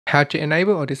How to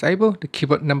enable or disable the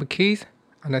keyboard number keys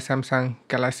on the Samsung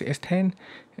Galaxy S10,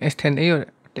 S10e or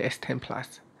the S10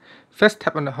 Plus. First,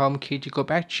 tap on the home key to go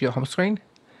back to your home screen.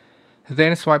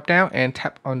 Then swipe down and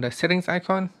tap on the settings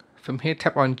icon. From here,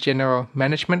 tap on general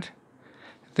management.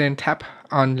 Then tap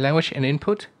on language and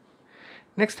input.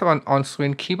 Next, tap on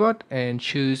on-screen keyboard and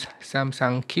choose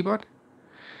Samsung keyboard.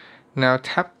 Now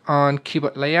tap on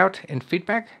keyboard layout and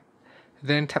feedback.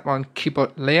 Then tap on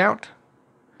keyboard layout.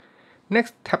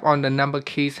 Next, tap on the number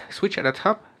keys switch at the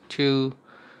top to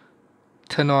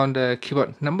turn on the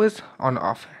keyboard numbers on or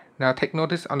off. Now take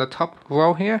notice on the top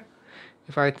row here.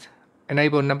 If I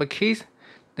enable number keys,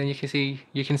 then you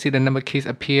can see the number keys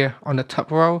appear on the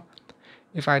top row.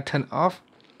 If I turn off,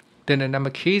 then the number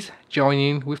keys join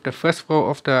in with the first row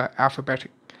of the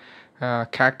alphabetic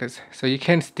characters. So you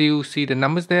can still see the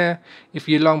numbers there. If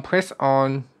you long press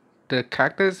on the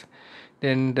characters,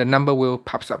 then the number will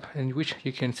pop up, in which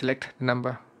you can select the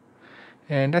number.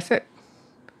 And that's it.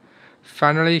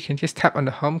 Finally, you can just tap on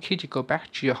the home key to go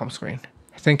back to your home screen.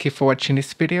 Thank you for watching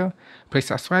this video. Please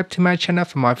subscribe to my channel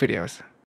for more videos.